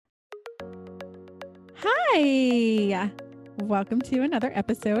Hi. Welcome to another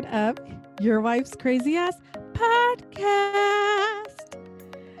episode of Your Wife's Crazy Ass Podcast.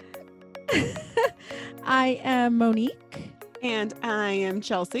 I am Monique. And I am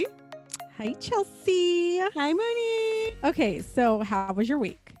Chelsea. Hi, Chelsea. Hi, Monique. Okay, so how was your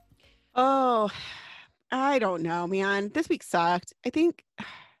week? Oh, I don't know, man. This week sucked. I think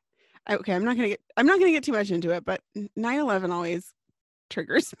okay, I'm not gonna get too much into it, but 9/11 always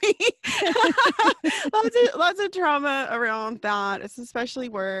triggers me. lots of trauma around that. It's especially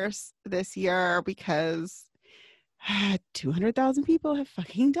worse this year because 200,000 people have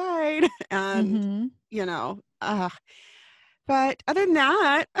fucking died. And but other than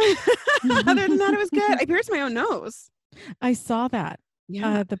that, it was good. I pierced my own nose. I saw that.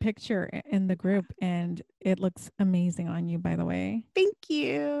 Yeah. The picture in the group, and it looks amazing on you, by the way. Thank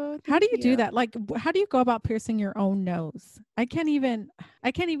you. How do you do that? Like, how do you go about piercing your own nose? I can't even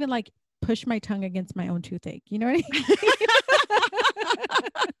like push my tongue against my own toothache. You know what I mean?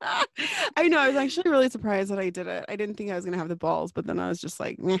 I know. I was actually really surprised that I did it. I didn't think I was going to have the balls, but then I was just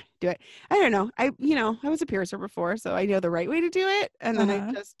like, meh, do it. I don't know. I was a piercer before, so I know the right way to do it. And then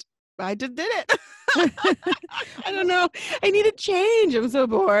I just did it. I don't know. I need a change. I'm so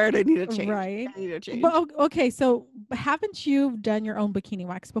bored. I need a change. Right. I need a change. Well, okay. So haven't you done your own bikini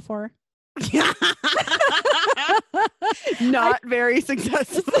wax before? Not very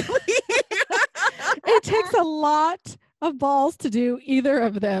successfully. It takes a lot of balls to do either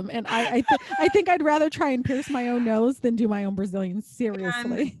of them. And I think I'd rather try and pierce my own nose than do my own Brazilian.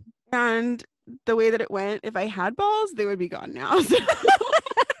 Seriously. And the way that it went, if I had balls, they would be gone now. So.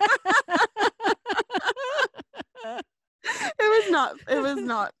 It was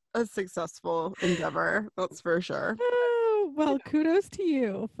not a successful endeavor, that's for sure. Oh, well, kudos to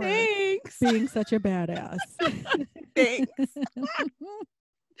you for being such a badass. Thanks.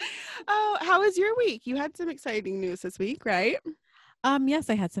 Oh, how was your week? You had some exciting news this week, right? Yes,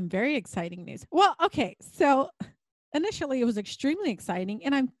 I had some very exciting news. Well, okay, so initially it was extremely exciting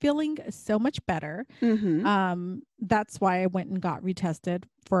and I'm feeling so much better. Mm-hmm. That's why I went and got retested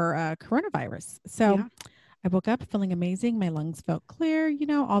for coronavirus. So yeah. I woke up feeling amazing. My lungs felt clear,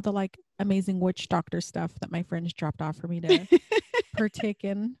 all the like amazing witch doctor stuff that my friends dropped off for me to partake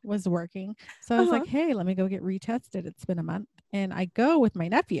in was working. So I was like, hey, let me go get retested. It's been a month. And I go with my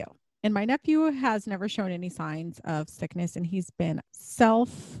nephew. And my nephew has never shown any signs of sickness. And he's been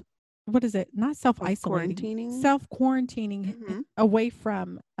not self-isolating, self-quarantining away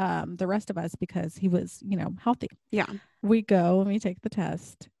from the rest of us because he was, healthy. Yeah. We go and we take the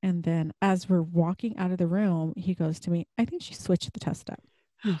test. And then as we're walking out of the room, he goes to me, I think she switched the test up.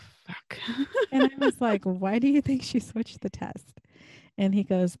 Oh, fuck. And I was like, why do you think she switched the test? And he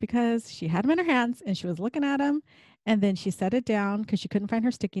goes, because she had him in her hands and she was looking at him. And then she set it down because she couldn't find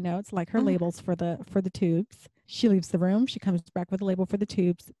her sticky notes, like her labels for the tubes. She leaves the room. She comes back with a label for the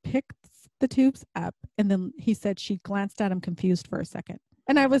tubes, picks the tubes up. And then he said she glanced at him confused for a second.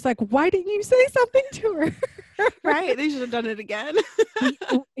 And I was like, why didn't you say something to her? Right. They should have done it again.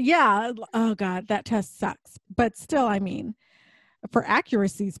 Yeah. Oh, God, that test sucks. But still, I mean, for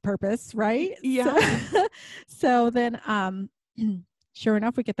accuracy's purpose, right? Yeah. So then, sure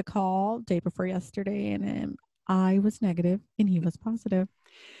enough, we get the call day before yesterday, and I was negative and he was positive.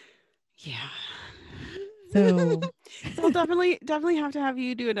 Yeah. So we'll definitely have to have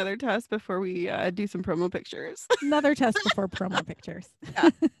you do another test before we do some promo pictures. Another test before promo pictures. Yeah.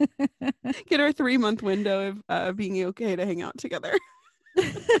 Get our 3-month window of being okay to hang out together.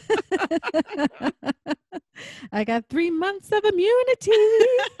 I got 3 months of immunity.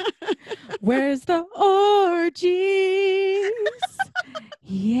 Where's the orgies?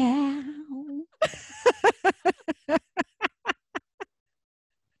 Yeah.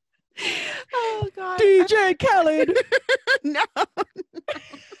 Oh, God. DJ Khaled. No.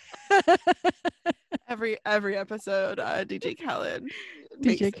 Every episode, DJ Khaled.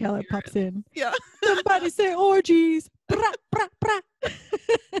 DJ Khaled pops in. Yeah. Somebody say orgies. Bra, bra, bra.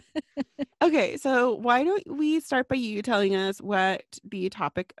 Okay, so why don't we start by you telling us what the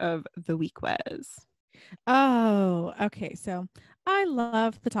topic of the week was? Oh, okay. So I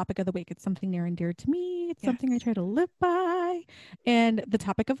love the topic of the week. It's something near and dear to me. It's something I try to live by. And the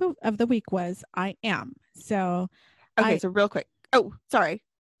topic of the week was I am. So okay, so real quick. Oh, sorry.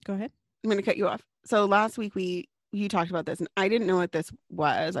 Go ahead. I'm going to cut you off. So last week you talked about this and I didn't know what this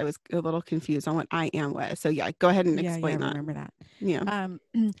was. I was a little confused on what I am was. So yeah, go ahead and explain that. I remember that. Yeah.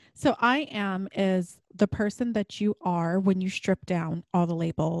 So I am is the person that you are when you strip down all the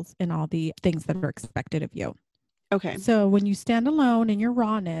labels and all the things that are expected of you. Okay. So when you stand alone in your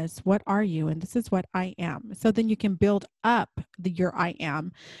rawness, what are you? And this is what I am. So then you can build up your I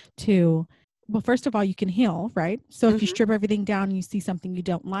am to well, first of all, you can heal, right? So if you Mhm. strip everything down and you see something you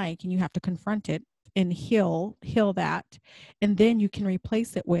don't like and you have to confront it and heal that, and then you can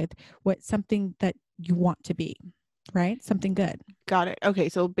replace it with something that you want to be, right? Something good. Got it. Okay.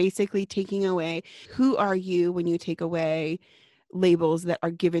 So basically taking away, who are you when you take away labels that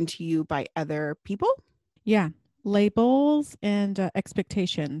are given to you by other people? Yeah. Labels and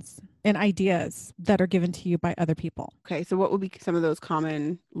expectations and ideas that are given to you by other people. Okay. So what would be some of those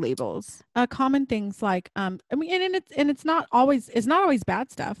common labels? Common things like I mean, and it's not always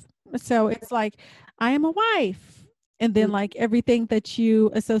bad stuff. So it's like, I am a wife, and then Mm. like everything that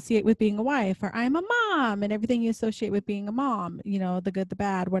you associate with being a wife, or I'm a mom, and everything you associate with being a mom, you know, the good, the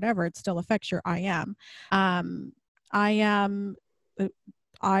bad, whatever, it still affects your I am. um I am uh,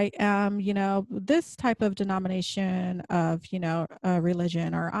 I am, you know, this type of denomination of, you know,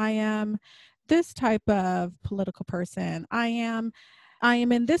 religion, or I am this type of political person. I am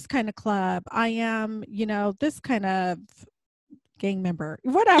in this kind of club. I am, you know, this kind of gang member,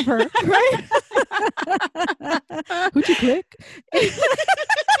 whatever, right? Who'd you click?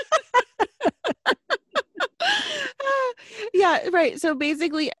 Yeah, right. So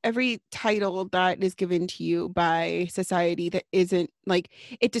basically, every title that is given to you by society that isn't like,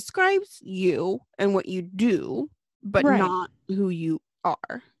 it describes you and what you do, but Right. not who you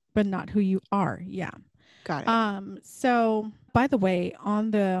are. But not who you are. Yeah. Got it. So by the way,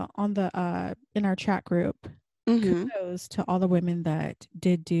 on the in our chat group, Mm-hmm. kudos to all the women that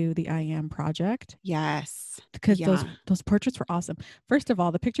did do the I am project, Yes. because Yeah. those portraits were awesome. First of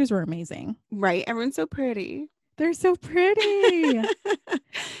all, the pictures were amazing. Right. Everyone's so pretty. They're so pretty.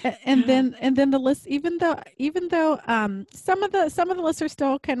 And Yeah. then the list, even though some of the lists are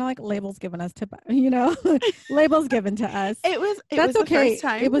still kind of like labels given us to, you know, labels given to us. It That's was the first okay.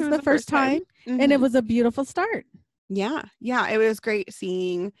 time. It was the first time, and it Mhm. was a beautiful start. Yeah. Yeah. It was great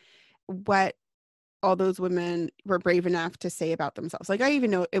seeing what all those women were brave enough to say about themselves. Like, I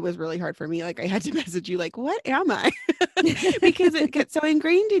even know it was really hard for me. Like, I had to message you, like, what am I? Because it gets so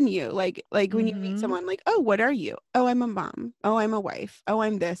ingrained in you. Like when you meet Hmm. someone, like, oh, what are you? Oh, I'm a mom. Oh, I'm a wife. Oh,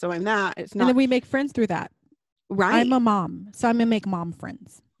 I'm this. Oh, I'm that. It's And not then we make friends through that. I'm right. a mom, so I'm gonna make mom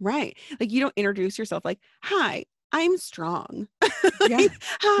friends. Right. Like, you don't introduce yourself like, hi, I'm strong. Yeah.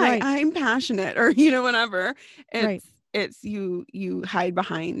 Hi, Right. I'm passionate, or whatever. Right. It's you hide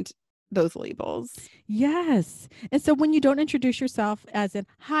behind those labels. Yes. And so when you don't introduce yourself as in,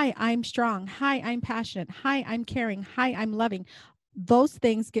 hi, I'm strong. Hi, I'm passionate. Hi, I'm caring. Hi, I'm loving. Those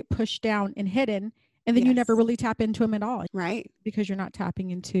things get pushed down and hidden. And then you never Yes. really tap into them at all, Right. because you're not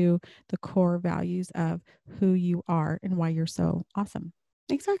tapping into the core values of who you are and why you're so awesome.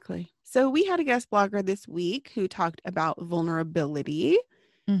 Exactly. So we had a guest blogger this week who talked about vulnerability.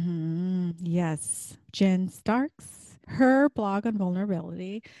 Yes. Jen Starks. Her blog on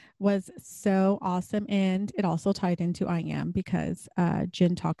vulnerability was so awesome. And it also tied into I am, because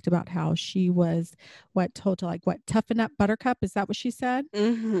Jen talked about how she was told to, like, what, toughen up buttercup. Is that what she said? That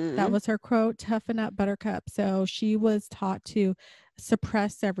Mm-hmm. was her quote, toughen up buttercup. So she was taught to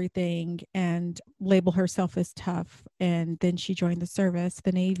suppress everything and label herself as tough. And then she joined the service,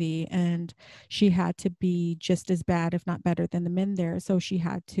 the Navy, and she had to be just as bad, if not better, than the men there. So she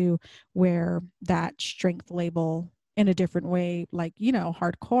had to wear that strength label in a different way, like, you know,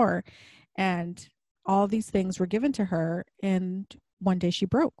 hardcore. And all these things were given to her. And one day she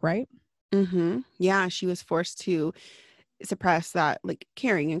broke, right? Mm-hmm. Yeah, she was forced to suppress that, like,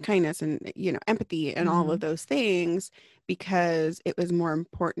 caring and kindness and empathy and all of Mm-hmm. those things, because it was more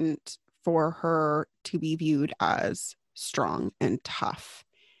important for her to be viewed as strong and tough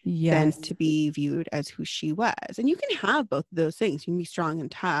than Yes. to be viewed as who she was. And you can have both of those things. You can be strong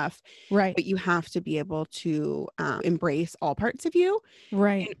and tough, Right. but you have to be able to embrace all parts of you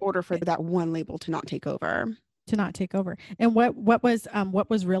Right. in order for that one label to not take over. To not take over. And what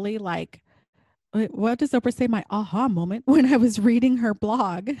was really like, what does Oprah say, my aha moment when I was reading her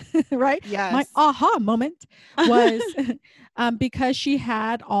blog, right? My Yes. aha moment was because she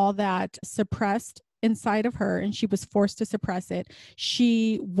had all that suppressed inside of her and she was forced to suppress it.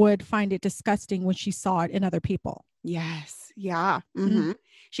 She would find it disgusting when she saw it in other people. Yes. Yeah. Mm. Mm-hmm.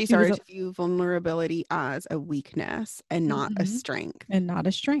 She She was started a, to view vulnerability as a weakness and not a Mhm. strength. And not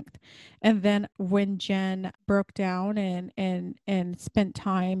a strength. And then when Jen broke down and spent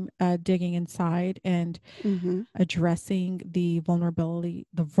time digging inside and Mm-hmm. addressing the vulnerability,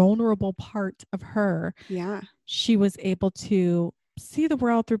 the vulnerable part of her, Yeah. she was able to see the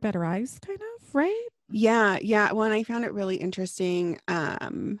world through better eyes, kind of, right? Yeah. Yeah. Well, and I found it really interesting.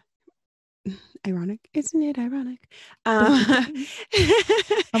 Ironic, isn't it ironic? Uh,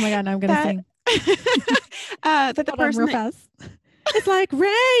 Oh my God, now I'm going to that sing. that the Hold on person real that fast. It's like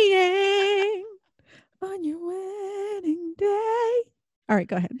raining on your wedding day. All right,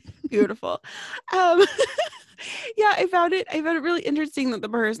 go ahead. Beautiful. Yeah, I found it really interesting that the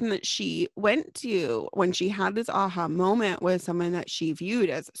person that she went to when she had this aha moment was someone that she viewed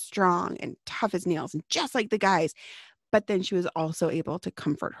as strong and tough as nails and just like the guys. But then she was also able to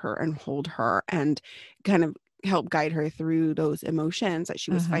comfort her and hold her and kind of help guide her through those emotions that she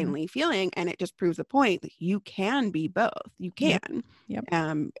was finally feeling. And it just proves the point that you can be both. You can. Yep.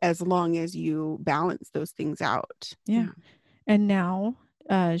 As long as you balance those things out. Yeah. And now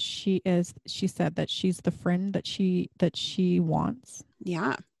she said that she's the friend that she wants.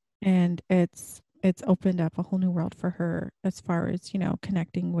 Yeah. And it's opened up a whole new world for her as far as,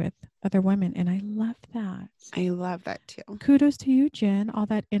 connecting with other women. And I love that. I love that too. Kudos to you, Jen. All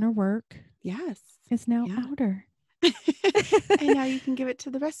that inner work is now outer. And now you can give it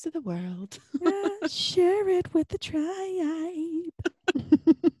to the rest of the world. Share it with the tribe.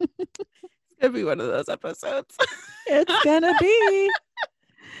 It's gonna be one of those episodes. It's gonna be.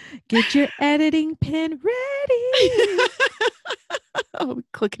 Get your editing pen ready. Oh,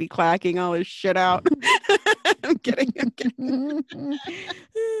 clickety clacking all this shit out. I'm kidding.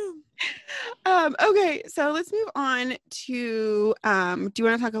 Okay, so let's move on to do you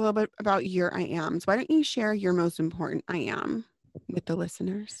want to talk a little bit about your I ams? Why don't you share your most important I am with the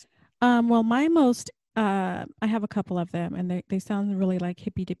listeners? Well, my most I have a couple of them, and they sound really like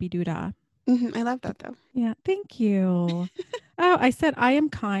hippy dippy doo dah. I love that though. Yeah, thank you. Oh, I said I am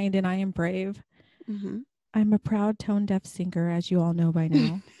kind and I am brave. I'm a proud tone deaf singer, as you all know by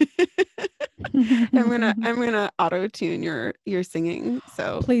now. I'm gonna auto tune your singing.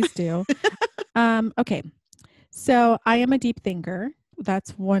 So please do. Okay, so I am a deep thinker.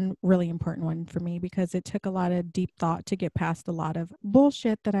 That's one really important one for me because it took a lot of deep thought to get past a lot of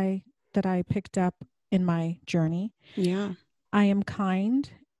bullshit that I picked up in my journey. Yeah, I am kind.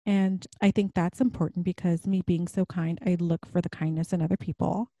 And I think that's important because me being so kind, I look for the kindness in other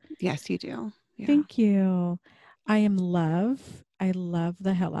people. Yes, you do. Yeah. Thank you. I am love. I love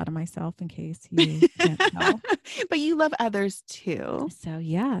the hell out of myself in case you can't tell. But you love others too. So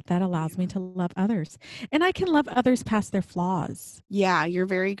yeah, that allows me to love others. And I can love others past their flaws. Yeah, you're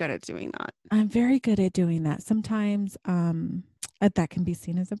very good at doing that. I'm very good at doing that. Sometimes that can be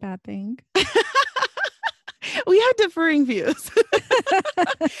seen as a bad thing. We have differing views.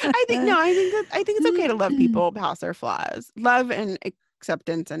 I think it's okay to love people past their flaws. Love and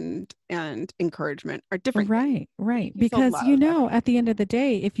acceptance and encouragement are different. Right. Because at the end of the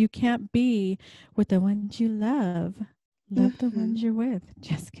day, if you can't be with the ones you love the ones you're with.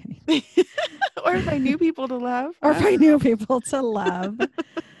 Just kidding. Or if I knew people to love. Or if I knew people to love.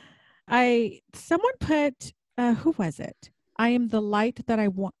 Someone put, who was it? I am the light that I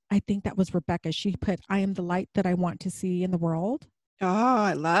want. I think that was Rebecca. She put, I am the light that I want to see in the world. Oh,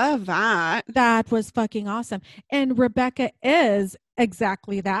 I love that. That was fucking awesome. And Rebecca is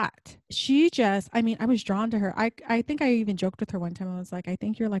exactly that. I was drawn to her. I think I even joked with her one time. I was like, I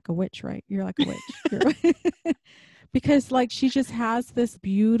think you're like a witch, right? You're like a witch. Because like she just has this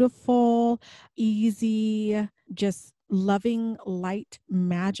beautiful, easy, just loving light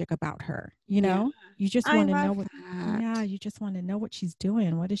magic about her, you just want to know you just want to know what she's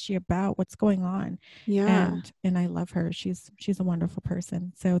doing. What is she about? What's going on? And I love her. She's a wonderful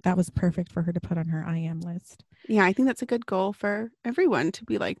person. So that was perfect for her to put on her I am list. Yeah, I think that's a good goal for everyone to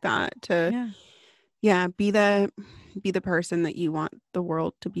be like that, to be the person that you want the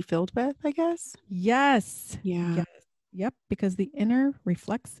world to be filled with, I guess. Yes. Yeah. Yes. Yep, because the inner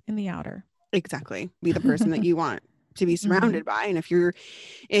reflects in the outer. Exactly. Be the person that you want to be surrounded by. And if you're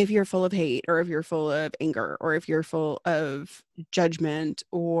full of hate, or if you're full of anger, or if you're full of judgment,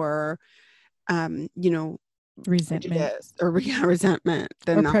 or resentment resentment,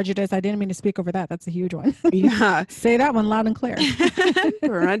 then prejudice. I didn't mean to speak over that. That's a huge one. Yeah. Say that one loud and clear.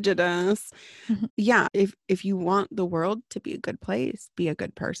 Prejudice. Yeah. If you want the world to be a good place, be a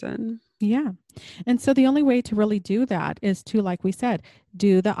good person. Yeah. And so the only way to really do that is to, like we said,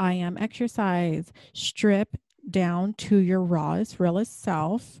 do the I am exercise, strip down to your rawest, realest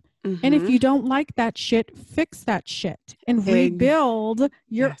self. And if you don't like that shit, fix that shit and rebuild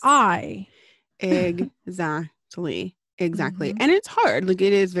your I. Exactly. And it's hard. Like,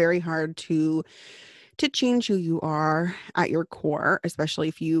 it is very hard to change who you are at your core, especially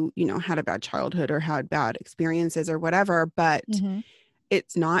if you had a bad childhood or had bad experiences or whatever, but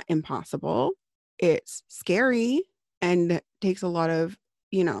it's not impossible. It's scary and takes a lot of,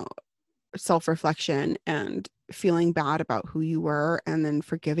 self-reflection and feeling bad about who you were, and then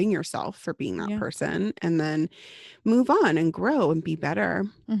forgiving yourself for being that person, and then move on and grow and be better.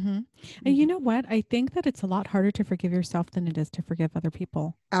 And you know what? I think that it's a lot harder to forgive yourself than it is to forgive other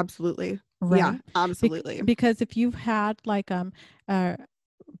people. Absolutely. Right? Yeah, absolutely. Because if you've had like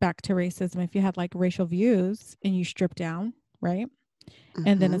back to racism, if you had like racial views and you strip down, right?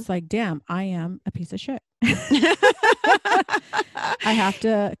 And then it's like, damn, I am a piece of shit. I have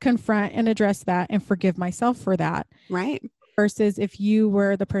to confront and address that and forgive myself for that. Right. Versus if you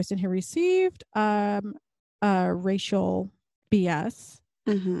were the person who received racial BS,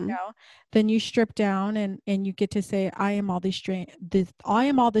 you know, then you strip down and you get to say, I am all these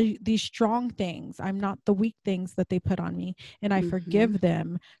strong things. I'm not the weak things that they put on me. And I forgive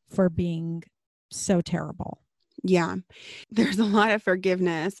them for being so terrible. Yeah. There's a lot of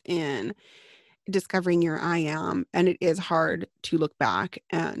forgiveness in discovering your I am. And it is hard to look back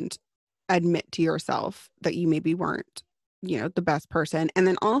and admit to yourself that you maybe weren't, the best person. And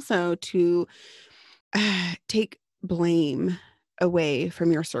then also to take blame away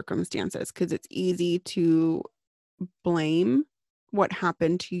from your circumstances, because it's easy to blame what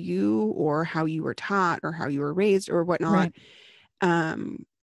happened to you or how you were taught or how you were raised or whatnot. Right.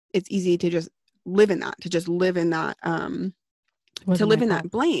 It's easy to just live in that, that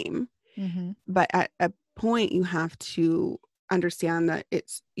blame. But at a point you have to understand that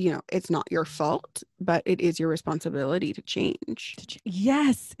it's not your fault, but it is your responsibility to change.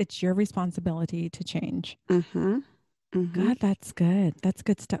 Yes, it's your responsibility to change. God, that's good. That's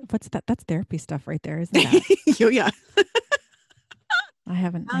good stuff. What's that? That's therapy stuff right there, isn't that? Yeah. I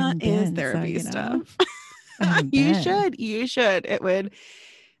haven't been, is therapy stuff. You should. It would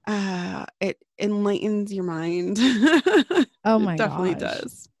it enlightens your mind. Oh my god, definitely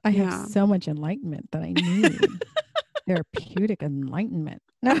does. I have so much enlightenment that I need. Therapeutic enlightenment.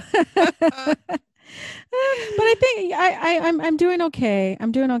 But I think I'm doing okay.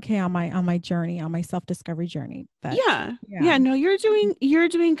 I'm doing okay on my journey, on my self-discovery journey. No, you're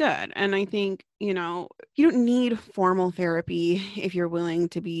doing good. And I think, you don't need formal therapy if you're willing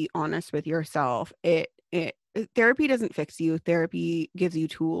to be honest with yourself. Therapy doesn't fix you. Therapy gives you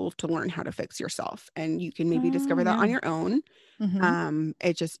tools to learn how to fix yourself, and you can maybe discover that on your own.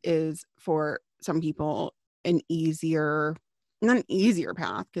 It just is, for some people, not an easier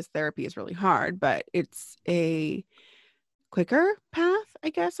path, because therapy is really hard, but it's a quicker path,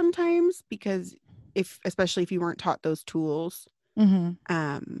 I guess, sometimes, because especially if you weren't taught those tools,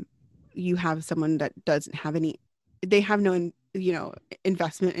 you have someone that doesn't have they have no,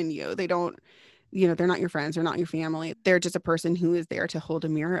 investment in you. They don't, they're not your friends, they're not your family. They're just a person who is there to hold a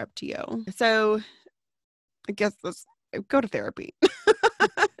mirror up to you. So I guess go to therapy.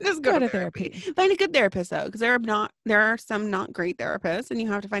 Just go to therapy. Find a good therapist, though, because there are some not great therapists, and you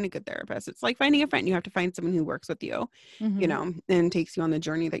have to find a good therapist. It's like finding a friend. You have to find someone who works with you, and takes you on the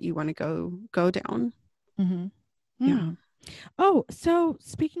journey that you want to go down. Yeah. Oh, so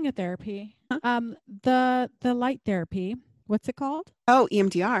speaking of therapy, the light therapy, what's it called? Oh,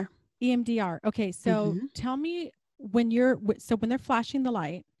 EMDR. EMDR. Okay, so tell me, when they're flashing the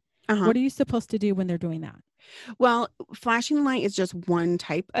light, what are you supposed to do when they're doing that? Well, flashing light is just one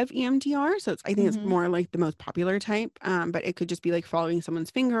type of EMDR. So I think it's more like the most popular type. But it could just be like following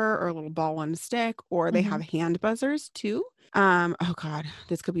someone's finger or a little ball on a stick, or they have hand buzzers too. Oh God,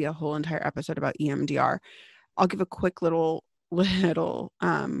 this could be a whole entire episode about EMDR. I'll give a quick little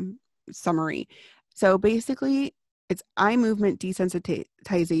summary. So basically, it's eye movement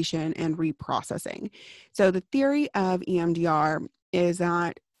desensitization and reprocessing. So the theory of EMDR is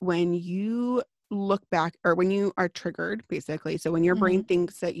that when you look back, or when you are triggered, basically, so when your brain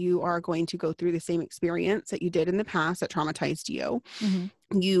thinks that you are going to go through the same experience that you did in the past that traumatized you,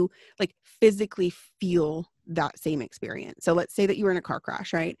 you like physically feel that same experience. So let's say that you were in a car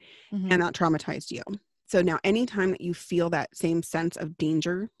crash, right? And that traumatized you. So now anytime that you feel that same sense of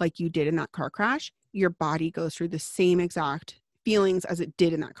danger like you did in that car crash, your body goes through the same exact feelings as it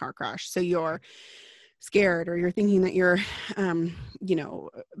did in that car crash. So you're scared, or you're thinking that you're a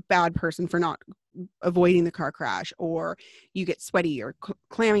bad person for not avoiding the car crash, or you get sweaty or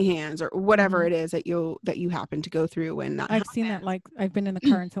clammy hands, or whatever it is that you happen to go through when that I've seen that. Like, I've been in the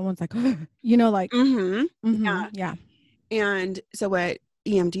car and someone's like, like yeah. And so what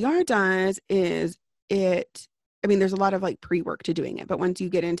EMDR does is there's a lot of like pre-work to doing it, but once you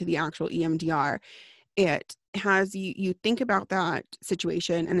get into the actual EMDR, it has you think about that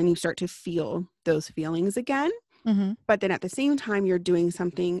situation, and then you start to feel those feelings again. But then at the same time, you're doing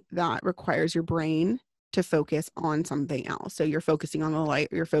something that requires your brain to focus on something else. So you're focusing on the light,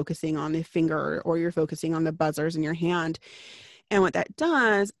 or you're focusing on the finger, or you're focusing on the buzzers in your hand. And what that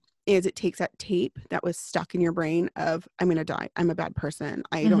does is it takes that tape that was stuck in your brain of, I'm going to die, I'm a bad person,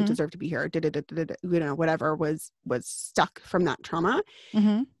 I don't deserve to be here, whatever was stuck from that trauma.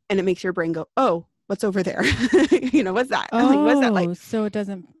 And it makes your brain go, oh, what's over there? What's that? Oh, what's that like? So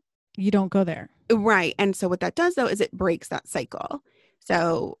you don't go there. Right. And so what that does though, is it breaks that cycle.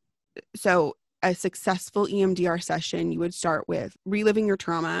 So a successful EMDR session, you would start with reliving your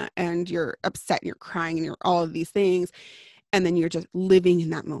trauma, and you're upset and you're crying and you're all of these things. And then you're just living in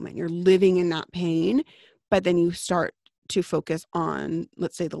that moment. You're living in that pain. But then you start to focus on,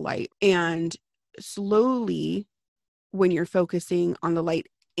 let's say, the light. And slowly, when you're focusing on the light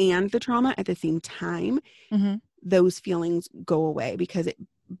and the trauma at the same time, those feelings go away, because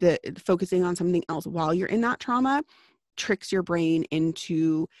the focusing on something else while you're in that trauma tricks your brain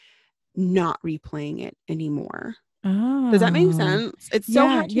into not replaying it anymore. Oh. Does that make sense? It's so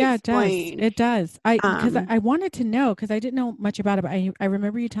hard to explain. It does. Because I wanted to know, because I didn't know much about it, but I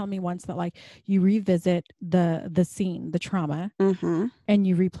remember you telling me once that like you revisit the scene, the trauma, and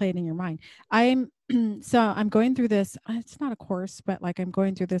you replay it in your mind. I'm going through this. It's not a course, but like I'm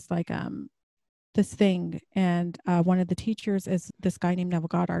going through this like this thing, and one of the teachers is this guy named Neville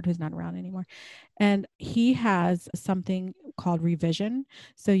Goddard, who's not around anymore, and he has something called revision.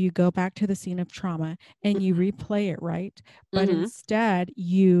 So you go back to the scene of trauma and you replay it, right? But instead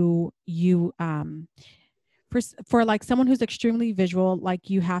you for like someone who's extremely visual, like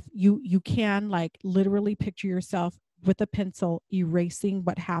you can like literally picture yourself with a pencil erasing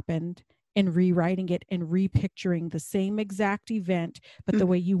what happened and rewriting it and repicturing the same exact event, but the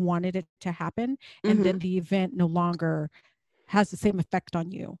way you wanted it to happen. And then the event no longer has the same effect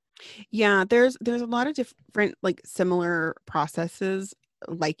on you. Yeah, there's a lot of different like similar processes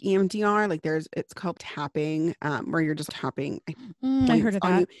like EMDR. Like it's called tapping, where you're just tapping. I heard of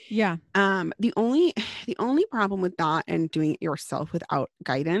that. Yeah. The only problem with that and doing it yourself without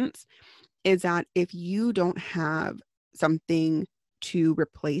guidance is that if you don't have something to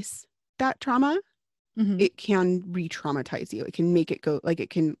replace that trauma, it can re-traumatize you. It can make it go, like it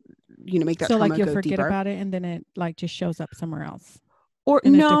can, make that trauma go deeper. So like you'll forget about it and then it like just shows up somewhere else, or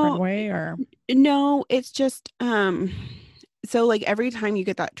in a different way, or no, it's just so like every time you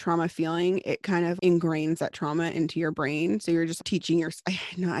get that trauma feeling, it kind of ingrains that trauma into your brain. So you're just teaching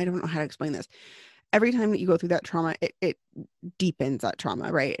I don't know how to explain this. Every time that you go through that trauma, it deepens that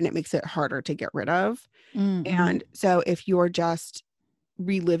trauma, right? And it makes it harder to get rid of. And so if you're just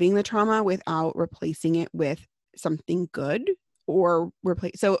reliving the trauma without replacing it with something good or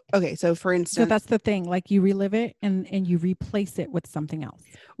replace. So for instance, so that's the thing, like you relive it and you replace it with something else.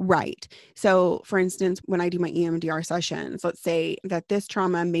 Right. So for instance, when I do my EMDR sessions, let's say that this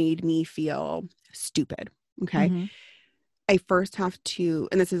trauma made me feel stupid. Okay. I first have to,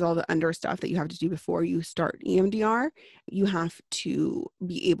 and this is all the under stuff that you have to do before you start EMDR, you have to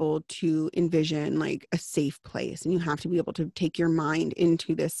be able to envision like a safe place, and you have to be able to take your mind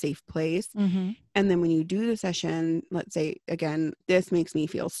into this safe place. And then when you do the session, let's say, again, this makes me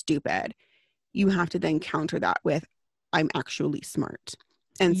feel stupid, you have to then counter that with, I'm actually smart.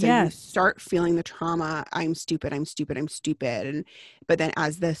 And so you start feeling the trauma, I'm stupid. But then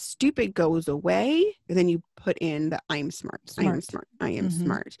as the stupid goes away, then you put in the I'm smart. I am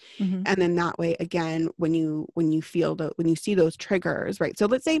smart. And then that way, again, when you see those triggers, right? So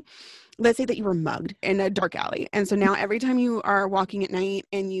let's say that you were mugged in a dark alley. And so now every time you are walking at night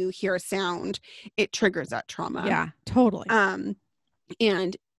and you hear a sound, it triggers that trauma. Yeah, totally.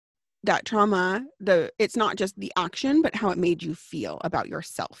 And that trauma, it's not just the action, but how it made you feel about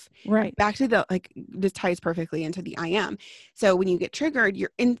yourself. Right. Back to this ties perfectly into the I am. So when you get triggered, your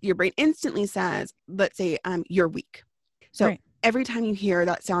brain instantly says, let's say, you're weak. So every time you hear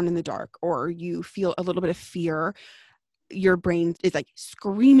that sound in the dark, or you feel a little bit of fear, your brain is like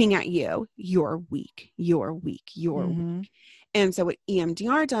screaming at you, you're weak, you're weak, you're weak. And so what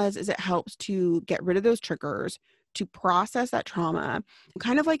EMDR does is it helps to get rid of those triggers, to process that trauma,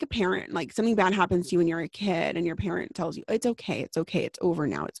 kind of like a parent, like something bad happens to you when you're a kid and your parent tells you, it's okay, it's over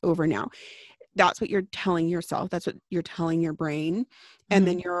now, it's over now. That's what you're telling yourself. That's what you're telling your brain. And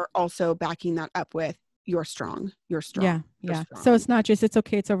then you're also backing that up with, you're strong, you're strong. Yeah. So it's not just, it's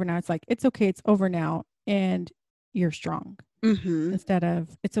okay, it's over now. It's like, it's okay, it's over now, and you're strong. Instead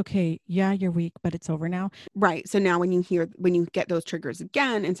of, it's okay, yeah, you're weak, but it's over now. Right. So now when you get those triggers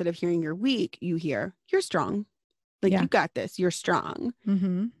again, instead of hearing you're weak, you hear you're strong. Like, you got this, you're strong.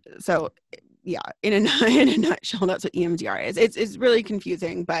 So yeah, in a nutshell, that's what EMDR is. It's really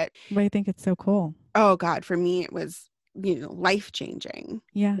confusing, but I think it's so cool. Oh God, for me, it was, life changing.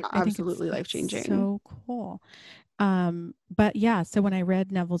 Yeah, absolutely life changing. So cool. But yeah, so when I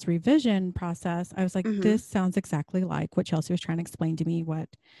read Neville's revision process, I was like, Mm-hmm. this sounds exactly like what Chelsea was trying to explain to me what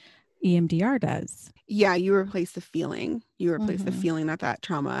EMDR does. Yeah, you replace the feeling. You replace the Mm-hmm. feeling that that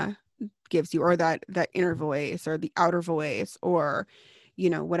trauma gives you, or that inner voice or the outer voice, or, you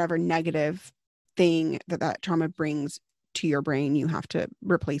know, whatever negative thing that that trauma brings to your brain. You have to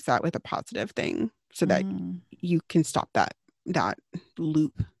replace that with a positive thing so that you can stop that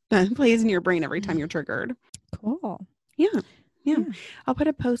loop that plays in your brain every time you're triggered. Cool. Yeah. I'll put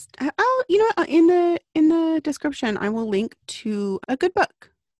a post. I'll, you know, in the description, I will link to a good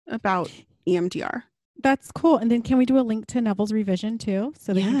book about EMDR. That's cool. And then can we do a link to Neville's revision too,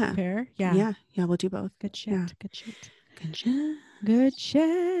 so they can compare? Yeah, we'll do both. Good shit. Yeah. Good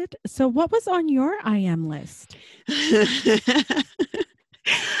shit. So what was on your I am list?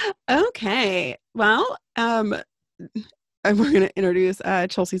 Okay. Well, we're going to introduce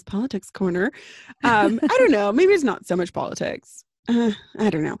Chelsea's Politics Corner. I don't know. Maybe it's not so much politics. I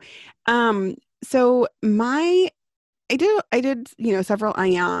don't know. So I did, you know, several I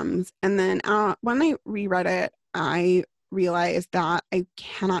ams, and then when I reread it, I realized that I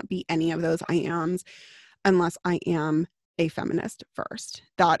cannot be any of those I ams unless I am a feminist first.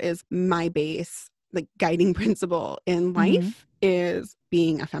 That is my base, like guiding principle in life is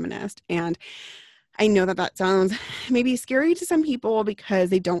being a feminist. And I know that that sounds maybe scary to some people because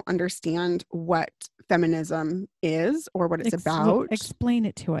they don't understand what feminism is or what it's about. Explain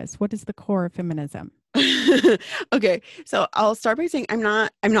it to us. What is the core of feminism? Okay, so I'll start by saying I'm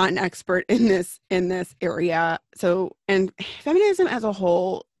not an expert in this area. So, and feminism as a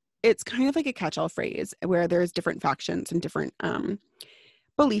whole, it's kind of like a catch-all phrase where there's different factions and different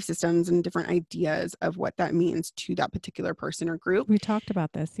belief systems and different ideas of what that means to that particular person or group. We talked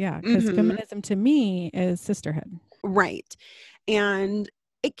about this, yeah, because feminism to me is sisterhood. Right. And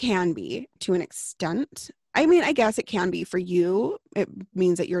it can be to an extent. I mean, I guess it can be for you. It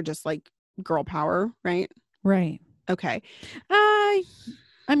means that you're just like girl power, right? Right. Okay. I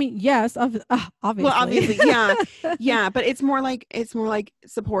mean, yes, obviously. Well, obviously, yeah, but it's more like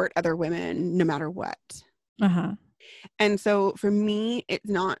support other women no matter what. And so for me, it's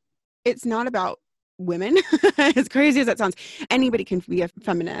not about women. As crazy as that sounds, anybody can be a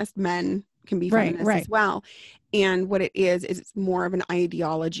feminist. Men can be feminists as well. And what it is it's more of an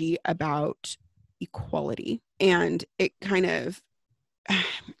ideology about equality. And it kind of,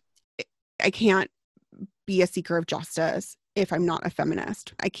 I can't be a seeker of justice if I'm not a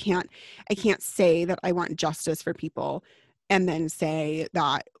feminist. I can't say that I want justice for people and then say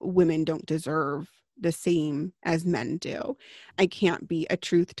that women don't deserve the same as men do. I can't be a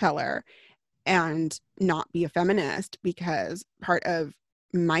truth teller and not be a feminist, because part of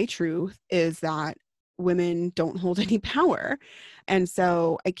my truth is that women don't hold any power. And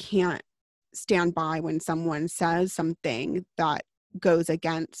so I can't stand by when someone says something that goes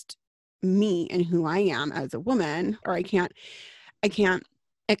against me and who I am as a woman, or I can't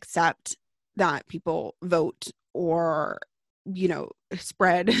accept that people vote or, you know,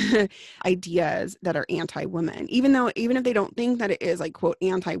 spread ideas that are anti-women, even if they don't think that it is like quote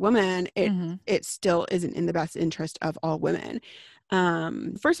anti-woman, it still isn't in the best interest of all women.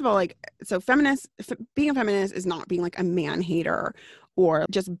 First of all, like, so being a feminist is not being like a man hater or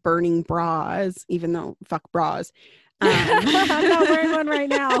just burning bras, even though fuck bras. I'm not wearing one right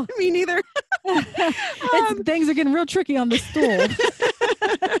now. Me neither. Things are getting real tricky on the stool.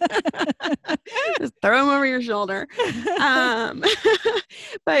 Just throw them over your shoulder.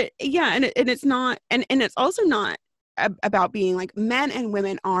 But yeah, and it's not, and it's also not about being like men and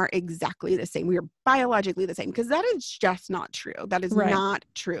women are exactly the same. We are biologically the same, because that is just not true. That is not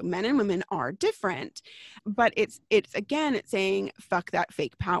true. Men and women are different, but it's again, it's saying fuck that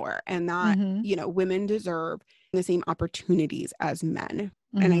fake power, and that, you know, women deserve the same opportunities as men.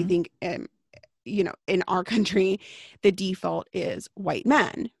 And I think, you know, in our country, the default is white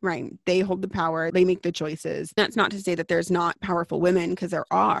men, right? They hold the power, they make the choices. That's not to say that there's not powerful women, because there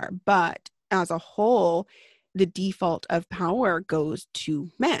are, but as a whole, the default of power goes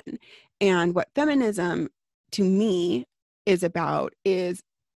to men. And what feminism to me is about is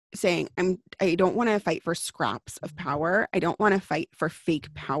saying, I don't want to fight for scraps of power. I don't want to fight for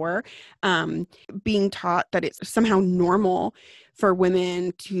fake power. Being taught that it's somehow normal for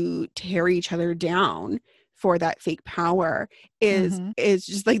women to tear each other down for that fake power is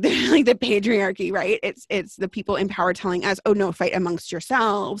just like the patriarchy, right? It's the people in power telling us, oh no, fight amongst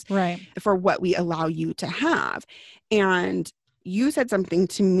yourselves, right, for what we allow you to have. And you said something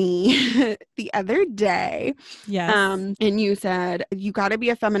to me the other day. Yes. And you said, you got to be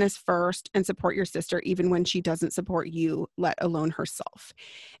a feminist first and support your sister, even when she doesn't support you, let alone herself.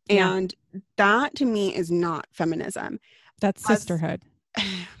 Yeah. And that to me is not feminism. That's sisterhood.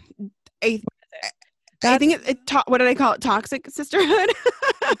 I think what did I call it? Toxic sisterhood.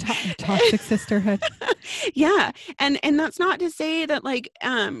 Toxic sisterhood. Yeah. And that's not to say that like,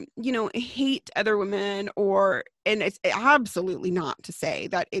 hate other women and it's absolutely not to say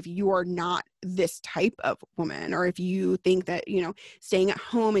that if you are not this type of woman, or if you think that, staying at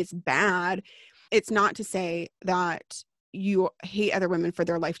home is bad, it's not to say that you hate other women for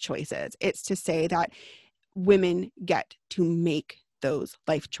their life choices. It's to say that women get to make those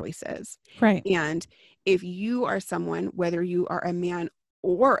life choices. Right. And if you are someone, whether you are a man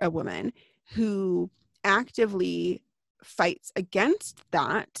or a woman, who actively fights against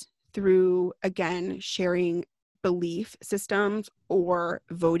that through, again, sharing belief systems or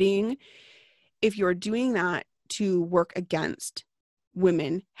voting, if you're doing that to work against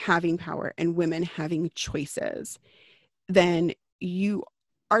women having power and women having choices, then you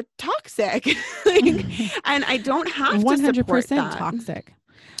are toxic. And I don't have to 100% that. Toxic.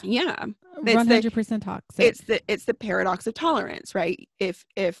 Yeah. 100% toxic. It's the paradox of tolerance, right? If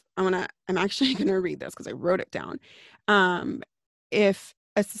I'm actually going to read this because I wrote it down. If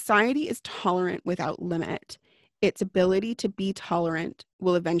a society is tolerant without limit, its ability to be tolerant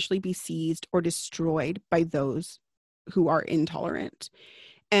will eventually be seized or destroyed by those who are intolerant.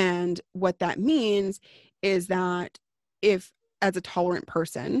 And what that means is that if, as a tolerant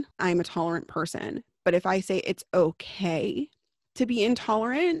person, I'm a tolerant person, but if I say it's okay to be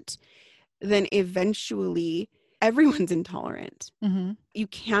intolerant, then eventually everyone's intolerant. Mm-hmm. You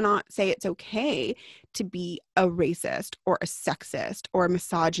cannot say it's okay to be a racist or a sexist or a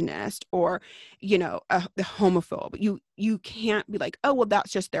misogynist or, a homophobe. You can't be like, oh, well,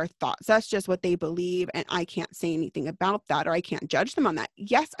 that's just their thoughts. That's just what they believe. And I can't say anything about that, or I can't judge them on that.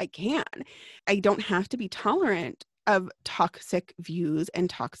 Yes, I can. I don't have to be tolerant of toxic views and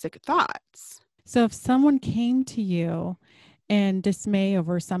toxic thoughts. So if someone came to you and dismay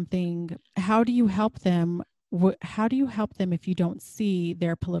over something, how do you help them? How do you help them if you don't see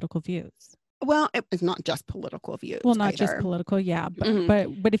their political views? Well, it's not just political views. Well, not just political, yeah,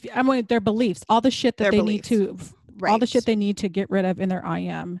 but if their beliefs, all the shit that they need to, all the shit they need to get rid of in their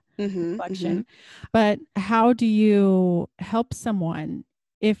IM collection. But how do you help someone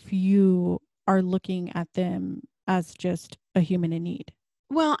if you are looking at them as just a human in need?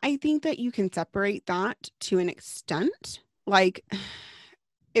 Well, I think that you can separate that to an extent. Like,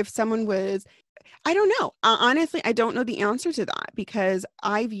 if someone was, I don't know. Honestly, I don't know the answer to that, because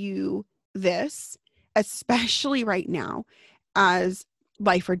I view this, especially right now, as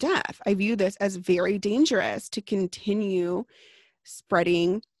life or death. I view this as very dangerous to continue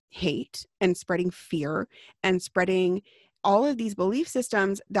spreading hate and spreading fear and spreading all of these belief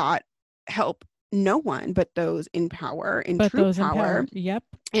systems that help no one but those in power, in true power. Yep.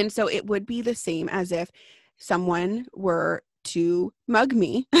 And so it would be the same as if someone were to mug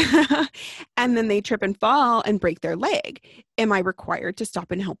me and then they trip and fall and break their leg. Am I required to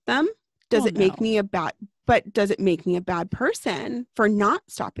stop and help them? Does it make me a bad person for not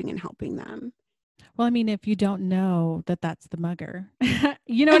stopping and helping them? Well, I mean, if you don't know that that's the mugger,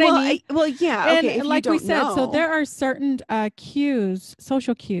 you know what I mean? Yeah. Okay. And like we said, so there are certain cues,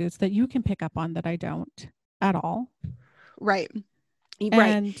 social cues that you can pick up on that I don't at all. Right.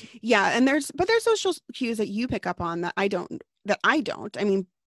 Right. Yeah. And there's social cues that you pick up on that I don't. I mean,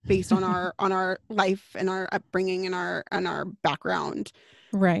 based on our life and our upbringing and our background.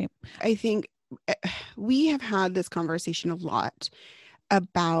 Right. I think we have had this conversation a lot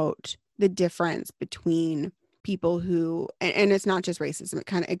about the difference between people who, and it's not just racism,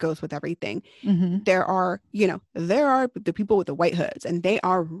 it goes with everything. There are the people with the white hoods, and they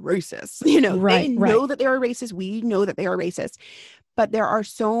are racist. They know that they are racist. We know that they are racist, but there are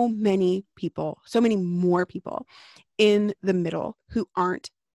so many more people in the middle who aren't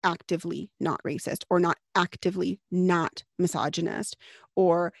actively not racist, or not actively not misogynist,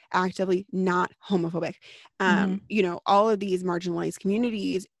 or actively not homophobic. All of these marginalized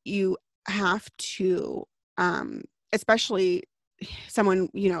communities, you have to, especially someone,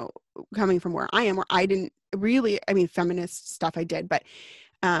 coming from where I am, where I didn't really, feminist stuff I did, but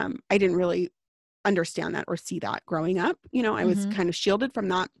I didn't really understand that or see that growing up. I was kind of shielded from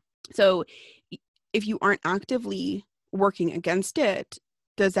that. So if you aren't actively working against it,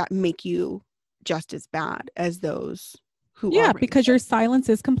 does that make you just as bad as those who are racist? Because your silence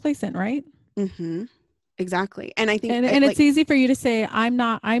is complacent, right? Exactly. And I think and it's easy for you to say, I'm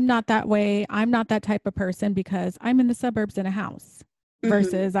not that way. I'm not that type of person because I'm in the suburbs in a house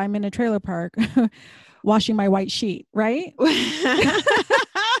versus I'm in a trailer park washing my white sheet. Right.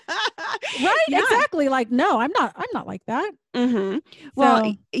 Right. Yeah. Exactly. Like, no, I'm not like that.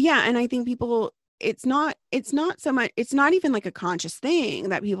 Well, yeah. And I think people, it's not so much, it's not even like a conscious thing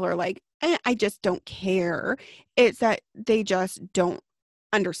that people are like, I just don't care. It's that they just don't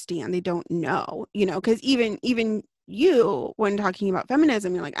understand. They don't know, because even you, when talking about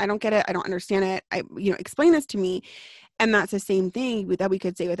feminism, you're like, I don't get it. I don't understand it. Explain this to me. And that's the same thing that we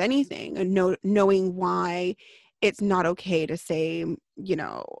could say with anything, and knowing why it's not okay to say,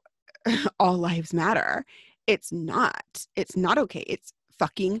 all lives matter. It's not okay. It's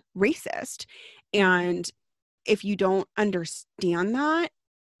fucking racist. And if you don't understand that,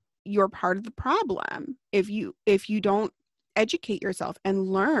 you're part of the problem. If you don't educate yourself and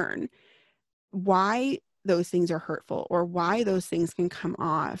learn why those things are hurtful, or why those things can come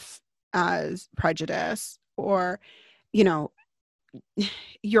off as prejudice, or,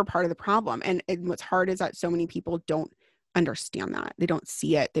 you're part of the problem. And what's hard is that so many people don't understand that. They don't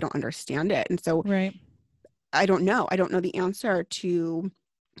see it. They don't understand it. And so right. I don't know the answer to,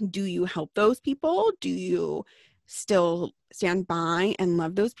 do you help those people? Do you still stand by and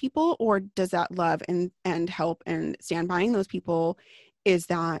love those people? Or does that love and help and stand by those people, is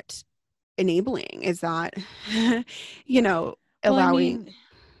that enabling? Is that, allowing? Well, I mean,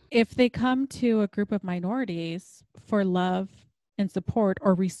 if they come to a group of minorities for love and support,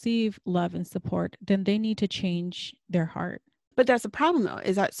 or receive love and support, then they need to change their heart. But that's the problem, though,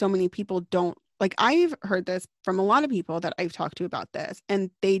 is that so many people don't, like, I've heard this from a lot of people that I've talked to about this,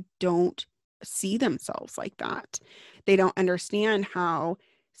 and they don't see themselves like that. They don't understand how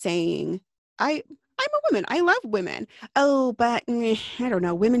saying, I'm a woman, I love women. Oh, but I don't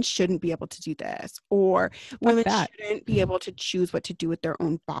know, women shouldn't be able to do this, or women shouldn't be able to choose what to do with their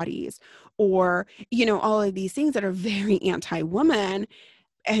own bodies, or, all of these things that are very anti-woman.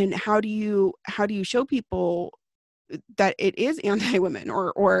 And how do you show people that it is anti-women,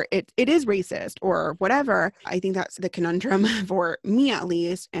 or it is racist, or whatever? I think that's the conundrum for me, at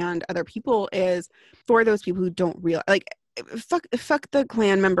least, and other people, is for those people who don't realize, like, fuck the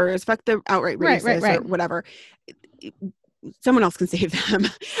Klan members, fuck the outright racist, right. Or whatever. Someone else can save them.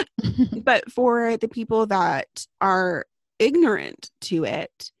 But for the people that are ignorant to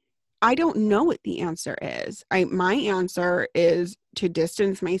it, I don't know what the answer is. My answer is to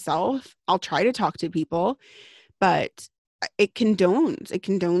distance myself. I'll try to talk to people, but it condones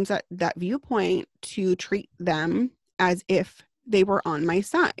that viewpoint to treat them as if they were on my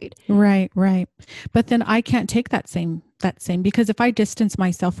side. Right. But then I can't take that same, because if I distance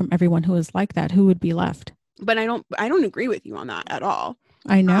myself from everyone who is like that, who would be left? But I don't agree with you on that at all.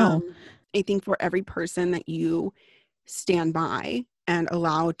 I know. I think for every person that you stand by and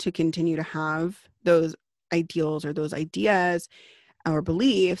allow to continue to have those ideals, or those ideas or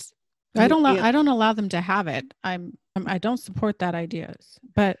beliefs, I don't allow them to have it. I don't support that ideas,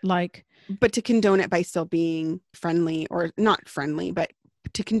 but to condone it by still being friendly, or not friendly, but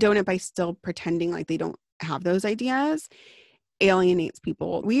to condone it by still pretending like they don't have those ideas, alienates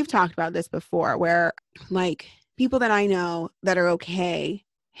people. We've talked about this before, where, like, people that I know that are okay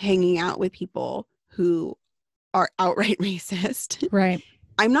hanging out with people who are outright racist. Right.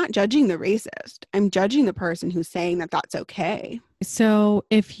 I'm not judging the racist. I'm judging the person who's saying that that's okay. So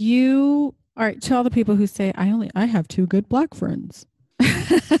if you are, to all the people who say, I have 2 good Black friends.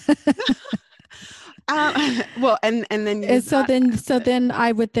 Well, and then so then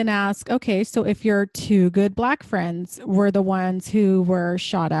I would then ask, okay, so if your 2 good Black friends were the ones who were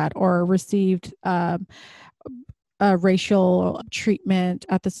shot at or received racial treatment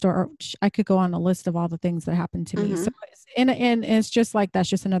at the store, I could go on a list of all the things that happened to me. So and it's just like, that's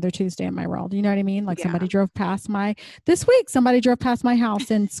just another Tuesday in my world. You know what I mean? Like, somebody drove past my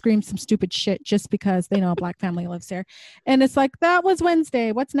house and screamed some stupid shit just because they know a Black family lives there. And it's like, that was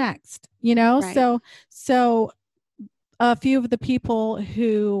Wednesday. What's next? Right. So a few of the people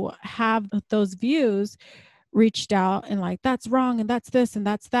who have those views reached out and like, that's wrong, and that's this, and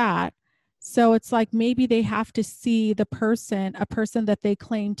that's that. So it's like, maybe they have to see a person that they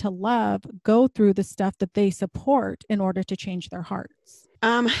claim to love, go through the stuff that they support in order to change their hearts.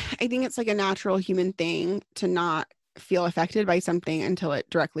 I think it's like a natural human thing to not feel affected by something until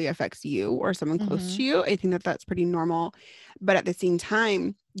it directly affects you or someone close to you. I think that that's pretty normal. But at the same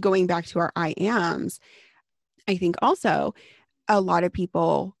time, going back to our I ams, I think also a lot of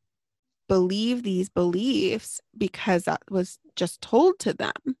people believe these beliefs because that was just told to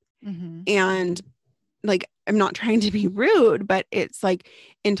them. And, like, I'm not trying to be rude, but it's like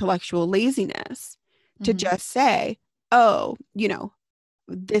intellectual laziness to just say, oh, you know,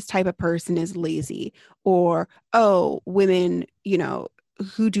 this type of person is lazy, or, oh, women, you know,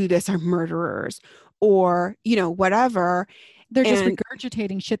 who do this are murderers, or, you know, whatever. They're just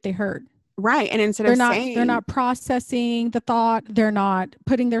regurgitating shit they heard. Right. And instead they're of not, saying, they're not processing the thought. They're not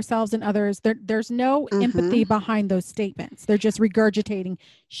putting themselves in others. There's no empathy behind those statements. They're just regurgitating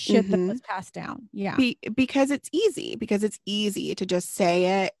shit that was passed down. Yeah. Because it's easy to just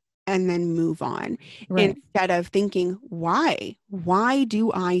say it and then move on, instead of thinking, why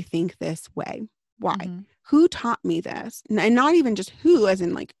do I think this way? Why? Who taught me this? And not even just who, as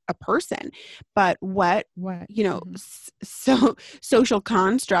in like a person, but what you know, so social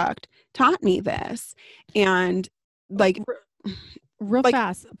construct taught me this. And like real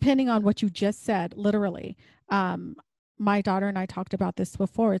fast, depending on what you just said, literally, my daughter and I talked about this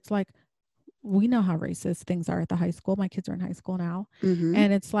before. It's like, we know how racist things are at the high school. My kids are in high school now.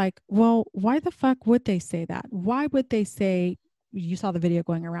 And it's like, well, why the fuck would they say that? Why would they say, you saw the video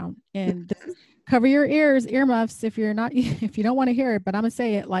going around, and cover your earmuffs if you don't want to hear it, but I'm gonna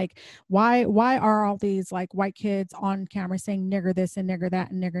say it, like, why are all these like white kids on camera saying nigger this and nigger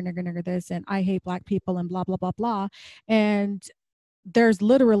that and nigger this and I hate black people and blah blah blah blah, and there's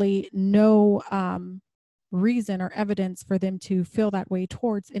literally no reason or evidence for them to feel that way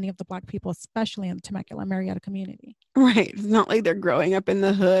towards any of the black people, especially in the Temecula Marietta community. Right. It's not like they're growing up in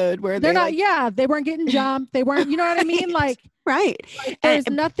the hood where they're not, they weren't getting jumped. They weren't, you know what I mean? Like, right. Like, there's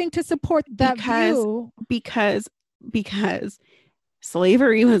nothing to support that view. Because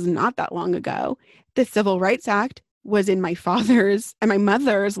slavery was not that long ago. The Civil Rights Act was in my father's and my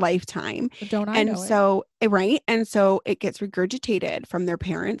mother's lifetime. Don't I know so it? Right. And so it gets regurgitated from their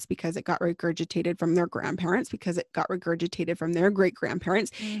parents because it got regurgitated from their grandparents because it got regurgitated from their great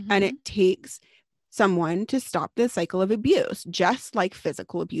grandparents. And it takes someone to stop this cycle of abuse. Just like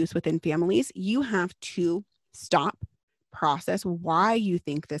physical abuse within families, you have to stop, process why you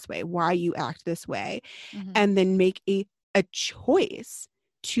think this way, why you act this way, and then make a choice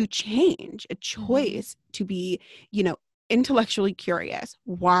to change, a choice to be, you know, intellectually curious.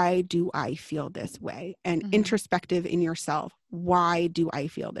 Why do I feel this way? And introspective in yourself. Why do I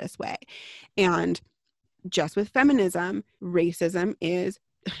feel this way? And just with feminism, racism is,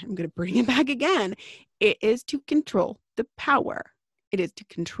 I'm going to bring it back again. It is to control the power. It is to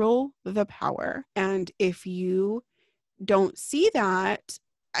control the power. And if you don't see that,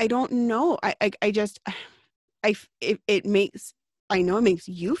 I don't know. I know it makes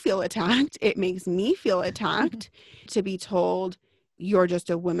you feel attacked. It makes me feel attacked to be told you're just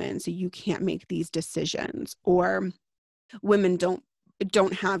a woman, so you can't make these decisions, or women don't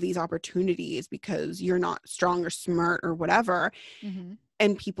have these opportunities because you're not strong or smart or whatever.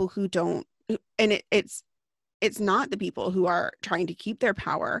 And people who don't, and it's not the people who are trying to keep their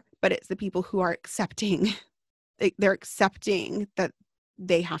power, but it's the people who are accepting. They're accepting that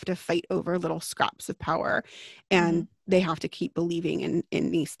they have to fight over little scraps of power, and they have to keep believing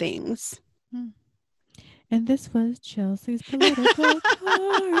in these things. And this was Chelsea's political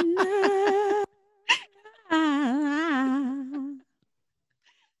corner.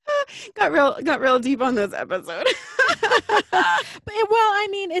 Got real deep on this episode. Well, I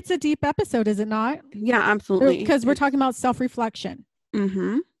mean, it's a deep episode, is it not? Yeah, absolutely. Because we're talking about self-reflection.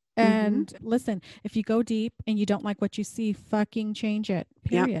 And listen, if you go deep and you don't like what you see, fucking change it.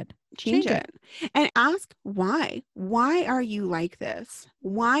 Period. Yep. Change it. And ask why. Why are you like this?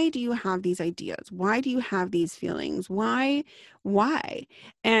 Why do you have these ideas? Why do you have these feelings? Why?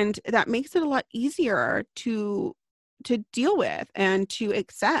 And that makes it a lot easier to deal with and to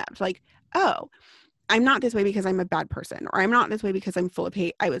accept. Like, oh, I'm not this way because I'm a bad person, or I'm not this way because I'm full of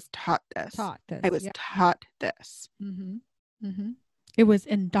hate. I was taught this. I was taught this. It was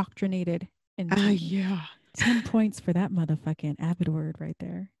indoctrinated. Yeah. 10 points for that motherfucking avid word right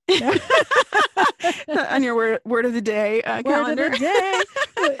there. On your word of the day calendar. Word of the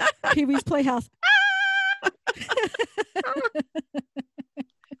day. Pee-wee's Playhouse.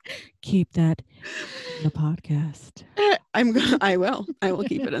 Keep that in the podcast. I will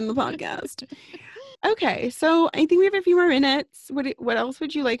keep it in the podcast. Okay, so I think we have a few more minutes. What else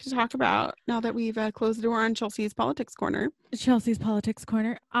would you like to talk about now that we've closed the door on Chelsea's Politics Corner? Chelsea's Politics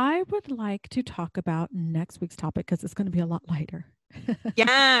Corner. I would like to talk about next week's topic because it's going to be a lot lighter.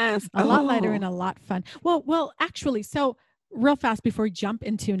 Yes. A lot lighter and a lot fun. Well, actually, so real fast before we jump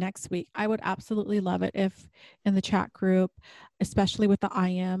into next week, I would absolutely love it if in the chat group, especially with the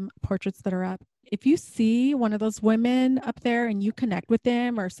IM portraits that are up, if you see one of those women up there and you connect with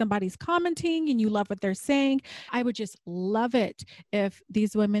them, or somebody's commenting and you love what they're saying, I would just love it if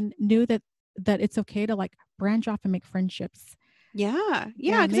these women knew that it's okay to like branch off and make friendships. Yeah.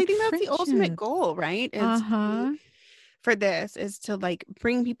 Yeah, Because I make think that's the ultimate friendships. goal, right? Uh-huh. For this is to like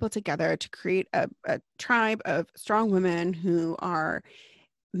bring people together to create a tribe of strong women who are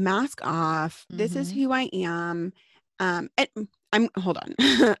mask off. This is who I am. And hold on.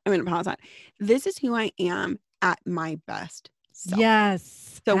 I'm gonna pause on. This is who I am at my best self.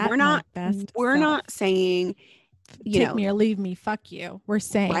 Yes. So At my best we're self. not saying, Take me or leave me. Fuck you. We're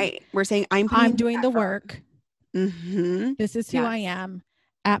saying, right. We're saying I'm doing the work. Mm-hmm. This is who I am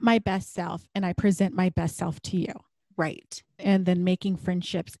at my best self, and I present my best self to you. Right. And then making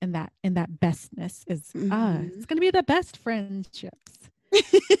friendships in that bestness is it's gonna be the best friendships.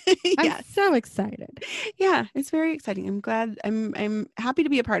 I'm so excited. Yeah, it's very exciting. I'm glad. I'm happy to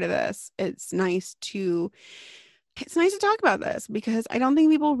be a part of this. It's nice to talk about this because I don't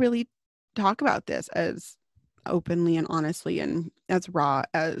think people really talk about this as openly and honestly and as raw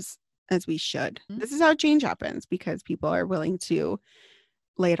as we should. Mm-hmm. This is how change happens because people are willing to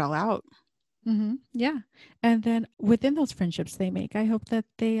lay it all out. Mm-hmm. Yeah. And then within those friendships they make, I hope that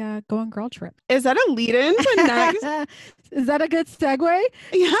they go on girl trip. Is that a lead in to next? Is that a good segue?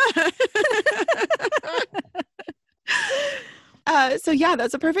 Yeah. So yeah,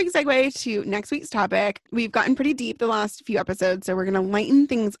 that's a perfect segue to next week's topic. We've gotten pretty deep the last few episodes, so we're going to lighten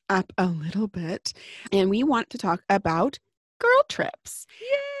things up a little bit. And we want to talk about girl trips.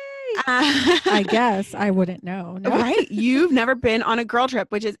 Yay! I guess I wouldn't know. No? Right? You've never been on a girl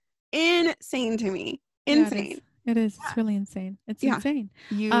trip, which is insane to me. Insane. Yeah, it is. It's really insane. It's insane.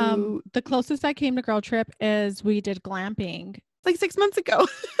 The closest I came to girl trip is we did glamping. Like 6 months ago.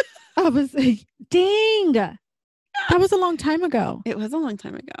 I was like, dang. That was a long time ago. It was a long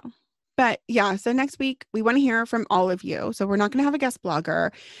time ago. But yeah, so next week we want to hear from all of you. So we're not going to have a guest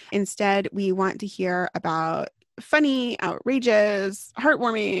blogger. Instead, we want to hear about funny, outrageous,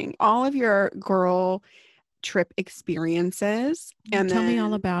 heartwarming, all of your girl trip experiences. And tell me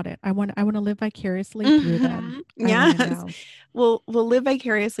all about it. I want to live vicariously through them. Yes. We'll live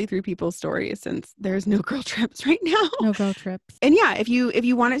vicariously through people's stories since there's no girl trips right now. No girl trips. And yeah, if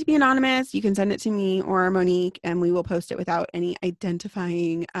you want it to be anonymous, you can send it to me or Monique and we will post it without any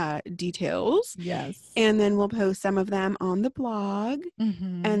identifying details. Yes. And then we'll post some of them on the blog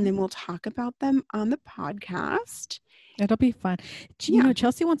and then we'll talk about them on the podcast. It'll be fun. You know,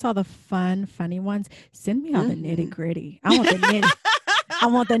 Chelsea wants all the funny ones. Send me all the nitty gritty. I want the nitty. I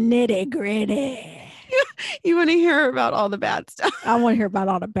want the nitty gritty. You want to hear about all the bad stuff. I want to hear about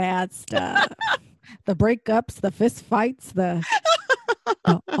all the bad stuff. The breakups, the fist fights, the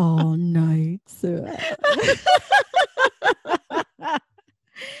all nights. And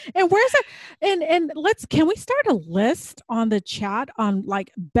where's it? And can we start a list on the chat on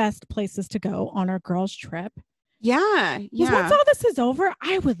like best places to go on our girls trip? Yeah. Once all this is over,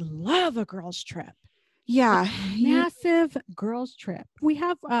 I would love a girls trip. Yeah. Massive girls trip. We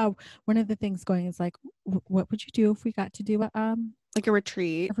have one of the things going is like, what would you do if we got to do like a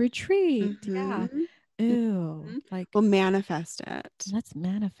retreat? A retreat. Yeah. Ew. Like we'll manifest it. Let's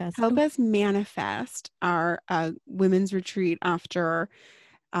manifest. Help us manifest our women's retreat after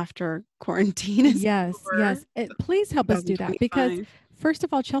quarantine is over. Yes. Please help us do that because first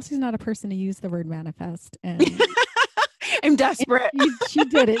of all, Chelsea's not a person to use the word manifest, and I'm desperate. She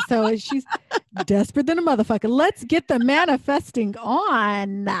did it, so she's desperate than a motherfucker. Let's get the manifesting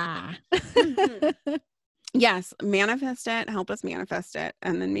on. Yes, manifest it. Help us manifest it,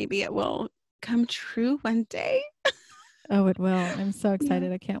 and then maybe it will come true one day. Oh, it will. I'm so excited.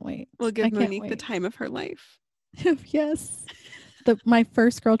 Yeah. I can't wait. We'll give Monique the time of her life. Yes. My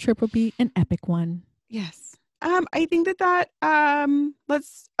first girl trip would be an epic one. Yes. I think that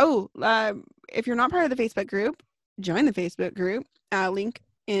if you're not part of the Facebook group, join the Facebook group. Link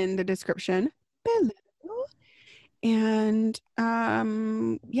in the description below. And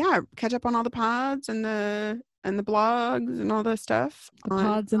catch up on all the pods and the blogs and all the stuff. The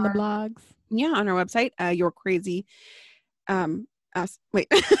pods and the blogs. Yeah, on our website, Your Crazy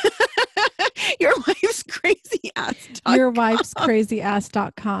Your Wife's Crazy Ass.com. Your Wife's Crazy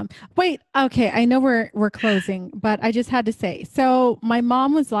Ass.com. Wait, okay. I know we're closing, but I just had to say. So my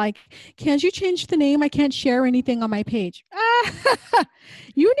mom was like, "Can't you change the name? I can't share anything on my page."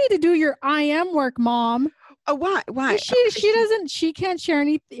 You need to do your IM work, Mom. Oh, why? She can't share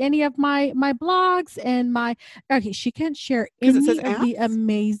any of my blogs and she can't share any of the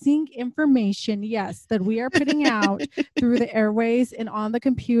amazing information, yes, that we are putting out through the airways and on the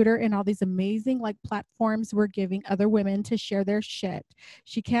computer and all these amazing like platforms we're giving other women to share their shit.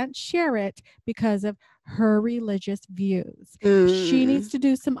 She can't share it because of her religious views. She needs to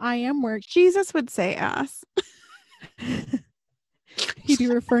do some IM work. Jesus would say ass. He'd be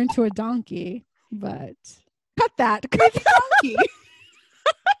referring to a donkey, but Cut that. Crazy donkey.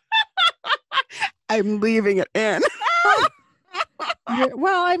 I'm leaving it in.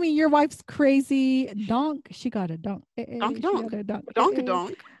 Well, I mean, your wife's crazy donk. She got a donk. Donk.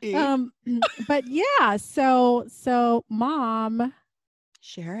 Donk. But yeah, so mom,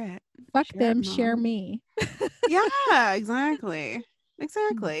 share it. Fuck them, share me. Yeah, exactly.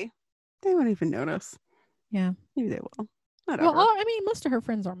 They won't even notice. Yeah, maybe they will. Whatever. Well, I mean, most of her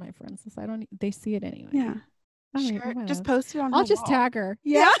friends are my friends, so they see it anyway. Yeah. Sure. Just post it on her I'll just tag her.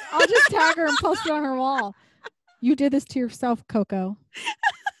 Yeah. I'll just tag her and post it on her wall. You did this to yourself, Coco.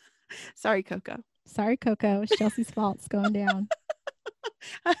 Sorry, Coco. It's Chelsea's fault. It's going down.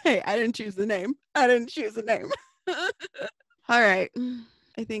 Hey, I didn't choose the name. All right.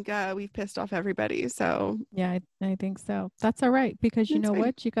 I think we've pissed off everybody. So yeah, I think so. That's all right. Because you know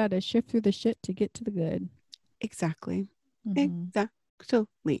what? You got to shift through the shit to get to the good. Exactly.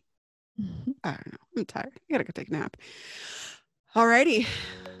 Exactly. I don't know. I'm tired. I gotta go take a nap. Alrighty.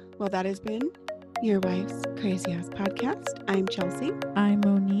 Well, that has been Your Wife's Crazy Ass Podcast. I'm Chelsea. I'm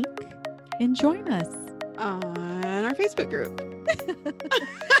Monique. And join us on our Facebook group.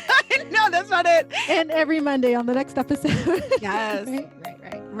 No, that's not it. And every Monday on the next episode. Yes.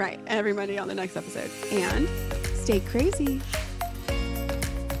 Right. Every Monday on the next episode. And stay crazy.